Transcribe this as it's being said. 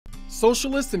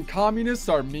Socialists and communists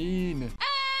are mean.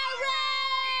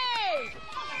 Hooray!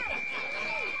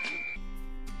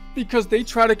 Because they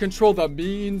try to control the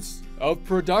means of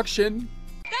production.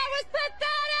 That was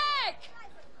pathetic!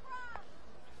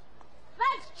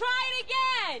 Let's try it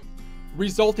again!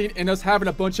 Resulting in us having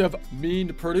a bunch of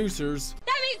mean producers.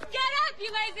 That means get up,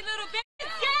 you lazy little bitch! Get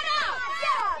up!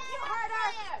 Get up! You heard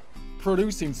us!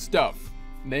 Producing stuff,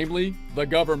 namely the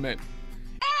government.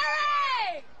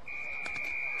 Hooray!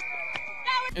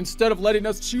 Instead of letting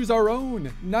us choose our own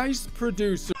nice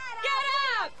producers. Get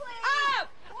up! Up!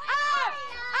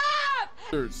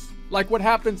 Up! Up! Like what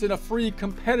happens in a free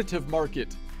competitive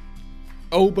market.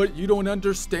 Oh, but you don't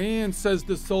understand, says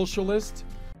the socialist.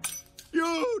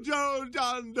 You don't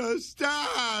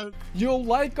understand. You'll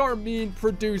like our mean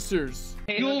producers.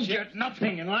 You'll get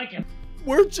nothing and like it.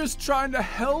 We're just trying to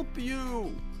help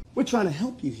you. We're trying to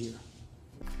help you here.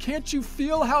 Can't you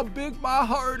feel how big my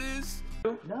heart is?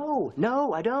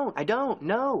 No, I don't,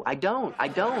 no, I don't,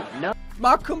 no.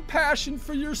 My compassion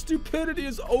for your stupidity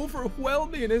is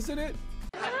overwhelming, isn't it?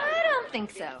 I don't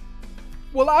think so.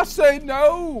 Well, I say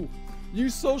no. You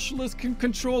socialists can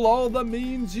control all the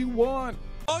means you want.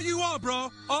 All you want, bro.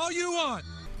 All you want.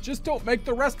 Just don't make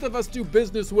the rest of us do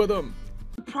business with them.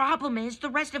 The problem is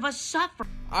the rest of us suffer.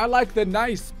 I like the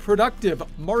nice, productive,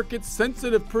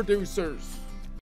 market-sensitive producers.